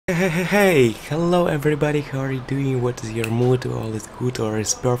Hey, hello everybody, how are you doing? What is your mood? All is good or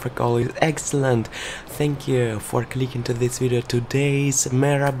is perfect? All is excellent. Thank you for clicking to this video. Today's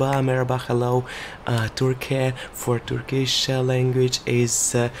merhaba, hello, Turkey for Turkish language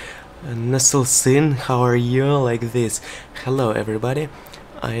is nasılsın? How are you? Like this. Hello everybody.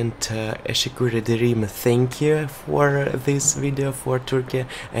 And teşekkür ederim. Thank you for this video for Turkey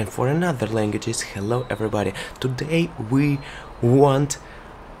and for another languages. Hello everybody. Today we want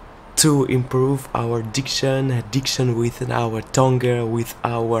to improve our diction with our tongue, with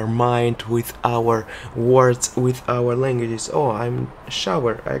our mind, with our words, with our languages. Oh, I'm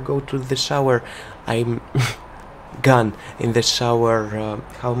shower. I go to the shower. I'm gone in the shower.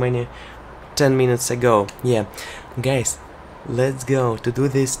 How many? 10 minutes ago. Yeah, guys, let's go to do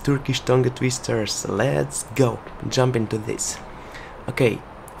this Turkish tongue twisters. Let's go. Jump into this. Okay,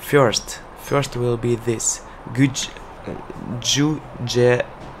 first will be this.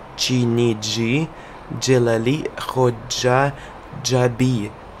 Çinici, Celali, Hoca,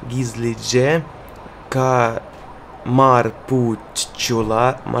 Cabi, gizlice,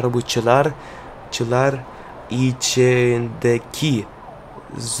 marpuçlar, içindeki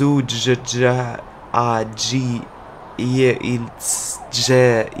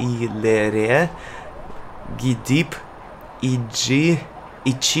züccaciyelere gidip içi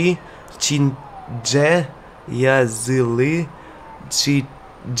Çince yazılı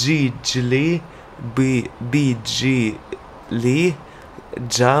Cicli, bicili,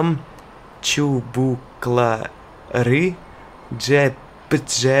 cam çubukları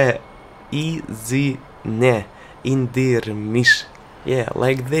cepçe izine indirmiş. Yeah,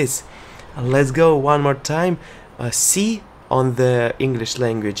 like this. Let's go one more time. C on the English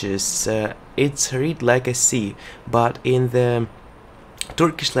languages, it's read like a C, but in the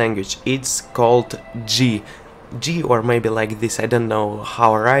Turkish language it's called G. Or maybe like this, I don't know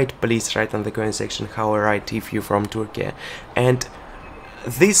how I write. Please write in the comment section how I write if you're from Turkey. And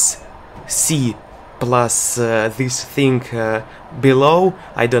this C plus this thing below,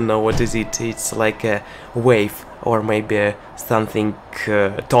 I don't know what is it. It's like a wave or maybe something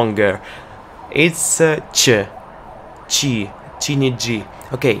tongue. It's ch, çinici.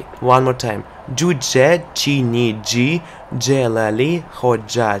 Okay, one more time. Cüce, çinici, celali,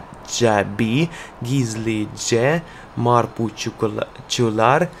 hoca, cabi, gizlice,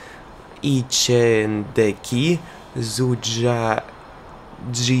 marpuçlar, içindeki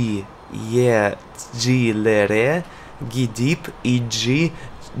züccaciyelere gidip içi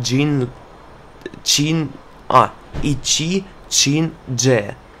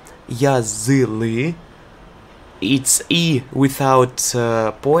Çince yazılı. It's E without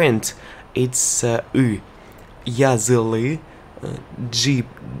point. It's Ü. Yazılı,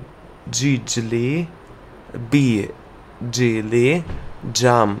 cicli, bicili,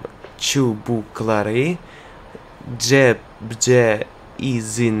 cam çubukları cepçe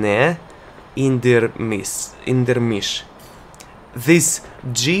izine indirmiş. This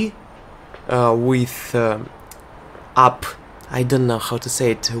G with up, I don't know how to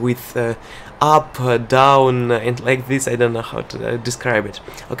say it, with up, down, and like this, I don't know how to describe it.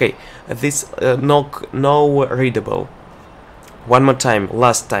 Okay, this no readable. One more time,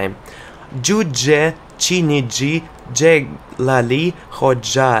 last time. Cüce, çinici, celali,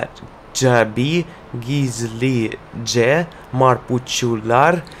 hoca, cabi, gizlice,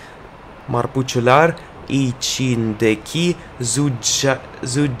 marpuçlar, içindeki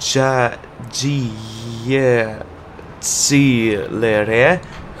züccaciyelere.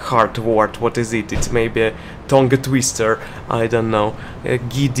 Hard word, what is it? It's maybe a tongue twister, I don't know.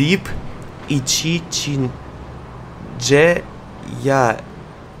 Gidip içi Çince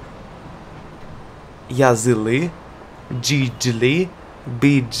yazılı, cicli,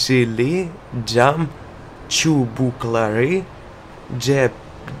 bicili, cam çubukları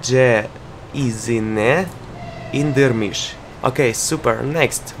cepçe izine indirmiş. Okay, super.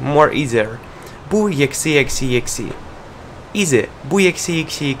 Next, more easier. Bu eksi. Easy. Bu eksi.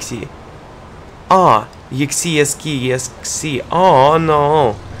 Eksi. Oh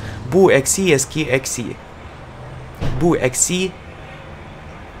no. Bu eksi. Bu eksi.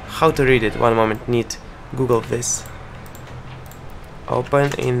 How to read it? One moment. Need Google this.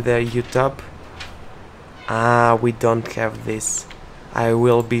 Open in the YouTube. We don't have this. I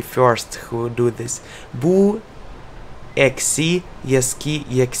will be first who do this. Bu eksi.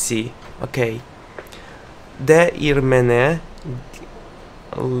 Okay. Değirmene.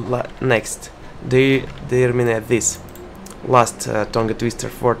 Next. Değirmene this. Last tongue twister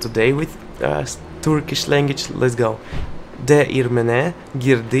for today with Turkish language. Let's go. Değirmene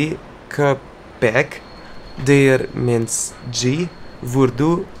girdi köpek. Değirmenci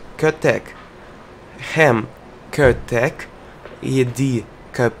vurdu kötek. Hem kötek, yedi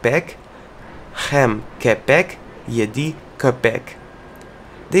köpek. Hem kepek, yedi köpek.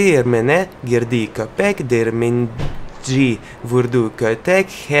 Değirmene girdi köpek, değirmenci vurdu kötek,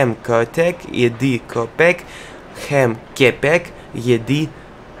 hem kötek, yedi köpek, hem kepek, yedi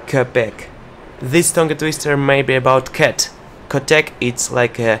köpek. This tongue twister may be about cat. Kötek, it's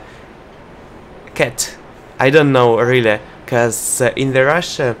like a cat. I don't know really, cause in the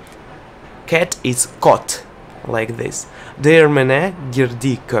Russia, cat is kot, like this. Değirmene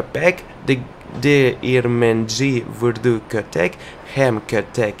girdi köpek, değirmenci vurdu kötek, hem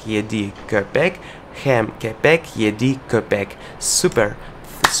kötek yedi köpek, hem kepek yedi köpek. Super,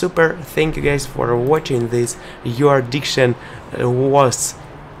 super. Thank you guys for watching this. Your diction was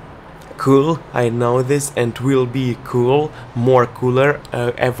cool, I know this, and will be cool, more cooler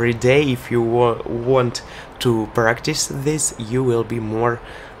every day. If you want to practice this, you will be more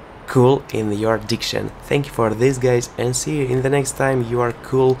cool in your diction. Thank you for this, guys, and see you in the next time. You are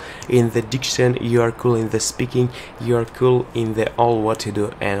cool in the diction, you are cool in the speaking, you are cool in the all what you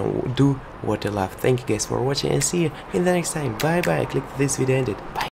do and do what you love. Thank you guys for watching, and see you in the next time. Bye bye. Click this video ended. Bye.